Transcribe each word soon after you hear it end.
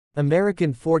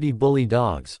American 40 bully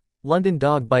dogs. London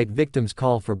dog bite victims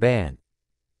call for ban.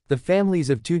 The families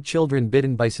of two children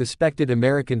bitten by suspected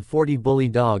American 40 bully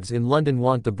dogs in London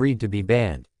want the breed to be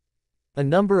banned. A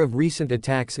number of recent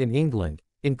attacks in England,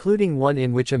 including one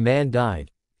in which a man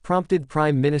died, prompted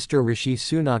Prime Minister Rishi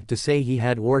Sunak to say he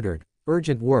had ordered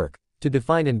urgent work to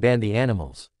define and ban the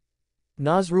animals.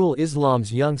 Nazrul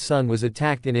Islam's young son was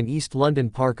attacked in an East London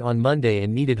park on Monday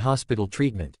and needed hospital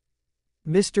treatment.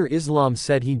 Mr. Islam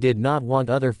said he did not want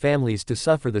other families to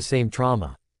suffer the same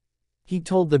trauma. He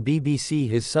told the BBC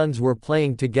his sons were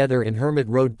playing together in Hermit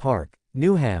Road Park,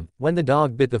 Newham, when the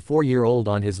dog bit the 4-year-old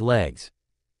on his legs.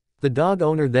 The dog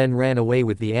owner then ran away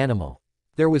with the animal.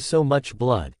 There was so much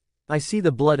blood. I see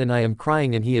the blood and I am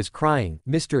crying and he is crying,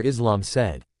 Mr. Islam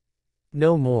said.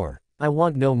 No more. I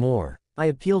want no more. I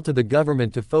appeal to the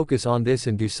government to focus on this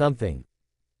and do something.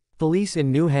 Police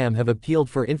in Newham have appealed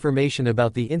for information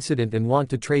about the incident and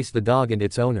want to trace the dog and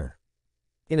its owner.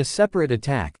 In a separate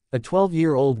attack, a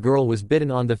 12-year-old girl was bitten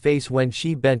on the face when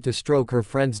she bent to stroke her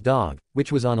friend's dog,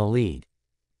 which was on a lead.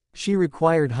 She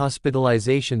required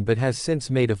hospitalization but has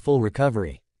since made a full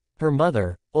recovery. Her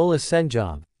mother, Ola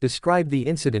Senjob, described the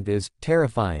incident as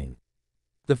terrifying.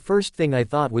 The first thing I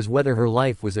thought was whether her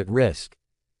life was at risk.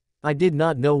 I did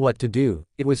not know what to do,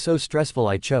 it was so stressful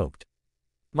I choked.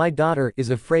 My daughter is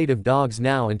afraid of dogs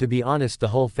now and to be honest the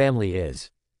whole family is.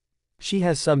 She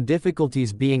has some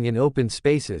difficulties being in open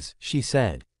spaces, she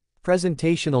said.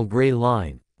 Presentational gray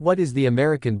line. What is the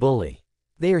American bully?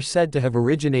 They are said to have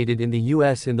originated in the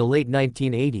US in the late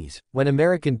 1980s, when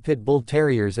American Pit Bull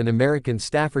Terriers and American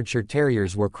Staffordshire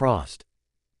Terriers were crossed.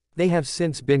 They have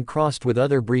since been crossed with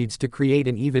other breeds to create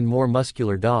an even more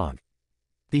muscular dog.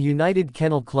 The United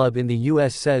Kennel Club in the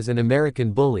US says an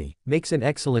American Bully makes an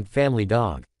excellent family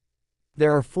dog.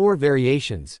 There are 4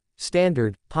 variations: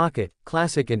 Standard, Pocket,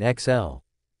 Classic and XL.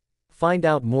 Find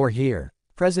out more here.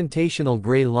 Presentational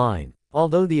gray line.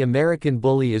 Although the American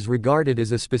Bully is regarded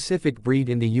as a specific breed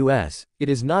in the US, it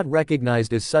is not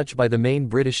recognized as such by the main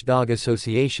British dog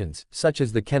associations, such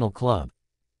as the Kennel Club.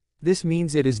 This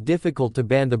means it is difficult to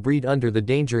ban the breed under the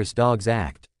Dangerous Dogs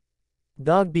Act.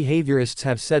 Dog behaviorists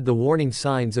have said the warning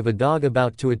signs of a dog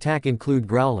about to attack include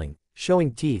growling,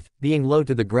 showing teeth, being low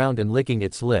to the ground and licking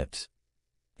its lips.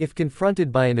 If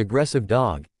confronted by an aggressive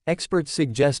dog, experts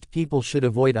suggest people should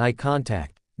avoid eye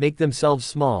contact, make themselves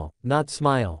small, not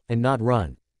smile, and not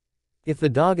run. If the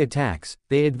dog attacks,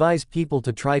 they advise people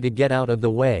to try to get out of the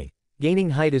way.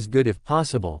 Gaining height is good if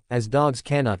possible, as dogs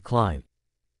cannot climb.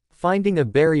 Finding a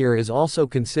barrier is also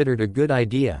considered a good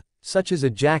idea, such as a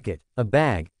jacket, a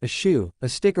bag, a shoe, a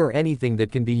stick or anything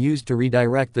that can be used to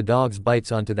redirect the dog's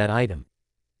bites onto that item.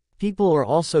 People are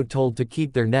also told to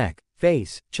keep their neck,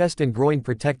 face, chest and groin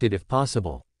protected if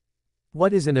possible.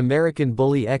 What is an American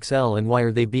Bully XL and why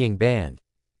are they being banned?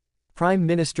 Prime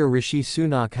Minister Rishi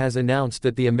Sunak has announced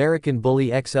that the American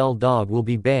Bully XL dog will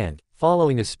be banned,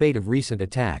 following a spate of recent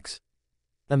attacks.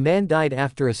 A man died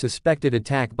after a suspected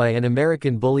attack by an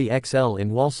American Bully XL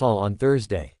in Walsall on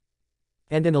Thursday.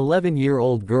 And an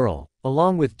 11-year-old girl,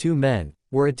 along with 2 men,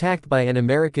 were attacked by an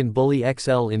American Bully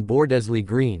XL in Bordesley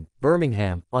Green,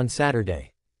 Birmingham, on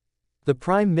Saturday. The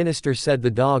Prime Minister said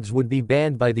the dogs would be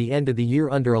banned by the end of the year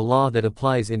under a law that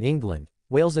applies in England,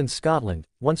 Wales and Scotland,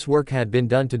 once work had been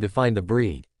done to define the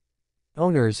breed.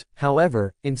 Owners,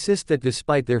 however, insist that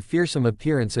despite their fearsome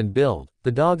appearance and build,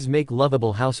 the dogs make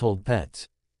lovable household pets.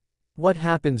 What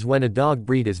happens when a dog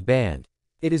breed is banned?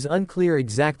 It is unclear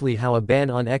exactly how a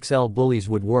ban on XL bullies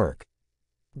would work.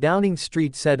 Downing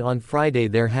Street said on Friday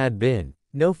there had been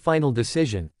no final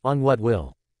decision on what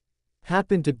will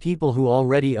happen to people who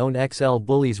already own XL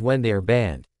bullies when they are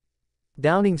banned.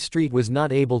 Downing Street was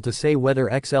not able to say whether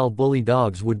XL bully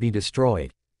dogs would be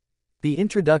destroyed. The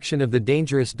introduction of the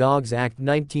Dangerous Dogs Act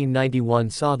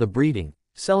 1991 saw the breeding,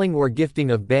 selling or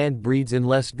gifting of banned breeds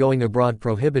unless going abroad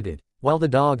prohibited, while the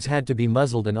dogs had to be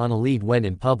muzzled and on a lead when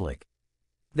in public.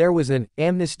 There was an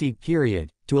amnesty period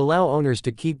to allow owners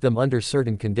to keep them under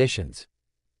certain conditions.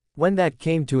 When that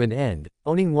came to an end,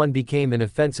 owning one became an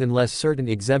offense unless certain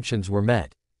exemptions were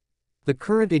met. The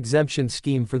current exemption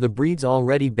scheme for the breeds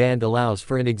already banned allows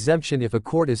for an exemption if a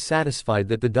court is satisfied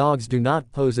that the dogs do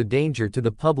not pose a danger to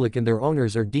the public and their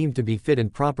owners are deemed to be fit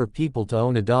and proper people to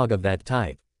own a dog of that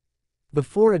type.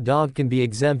 Before a dog can be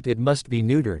exempt, it must be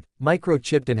neutered,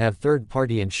 microchipped and have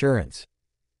third-party insurance.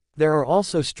 There are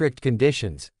also strict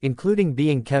conditions, including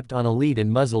being kept on a lead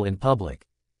and muzzle in public.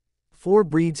 4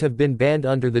 breeds have been banned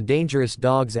under the Dangerous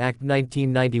Dogs Act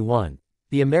 1991,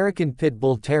 the American Pit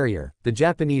Bull Terrier, the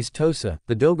Japanese Tosa,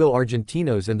 the Dogo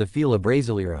Argentinos and the Fila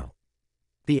Brasileiro.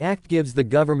 The act gives the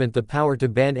government the power to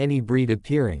ban any breed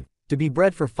appearing to be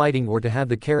bred for fighting or to have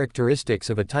the characteristics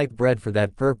of a type bred for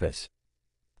that purpose.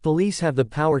 Police have the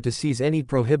power to seize any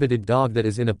prohibited dog that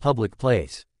is in a public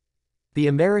place. The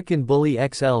American Bully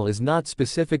XL is not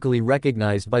specifically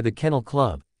recognized by the Kennel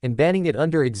Club, and banning it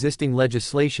under existing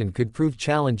legislation could prove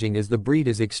challenging as the breed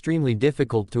is extremely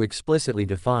difficult to explicitly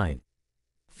define.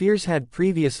 Fears had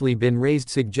previously been raised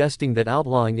suggesting that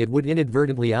outlawing it would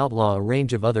inadvertently outlaw a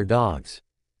range of other dogs.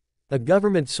 A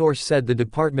government source said the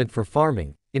Department for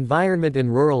Farming, Environment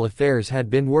and Rural Affairs had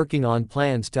been working on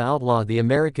plans to outlaw the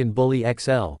American Bully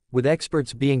XL, with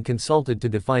experts being consulted to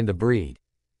define the breed.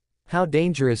 How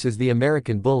dangerous is the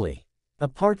American Bully?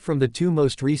 Apart from the two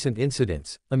most recent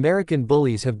incidents, American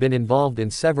Bullies have been involved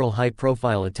in several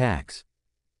high-profile attacks.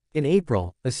 In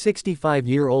April, a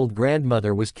 65-year-old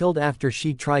grandmother was killed after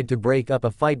she tried to break up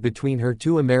a fight between her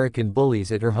two American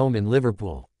Bullies at her home in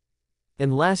Liverpool.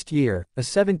 And last year, a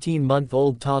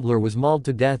 17-month-old toddler was mauled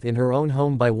to death in her own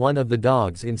home by one of the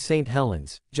dogs in St.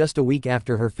 Helens, just a week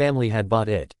after her family had bought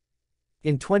it.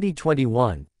 In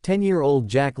 2021, 10-year-old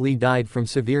Jack Lee died from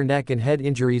severe neck and head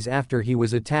injuries after he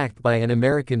was attacked by an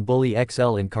American Bully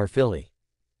XL in Caerphilly.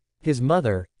 His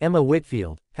mother, Emma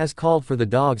Whitfield, has called for the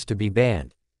dogs to be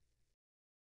banned.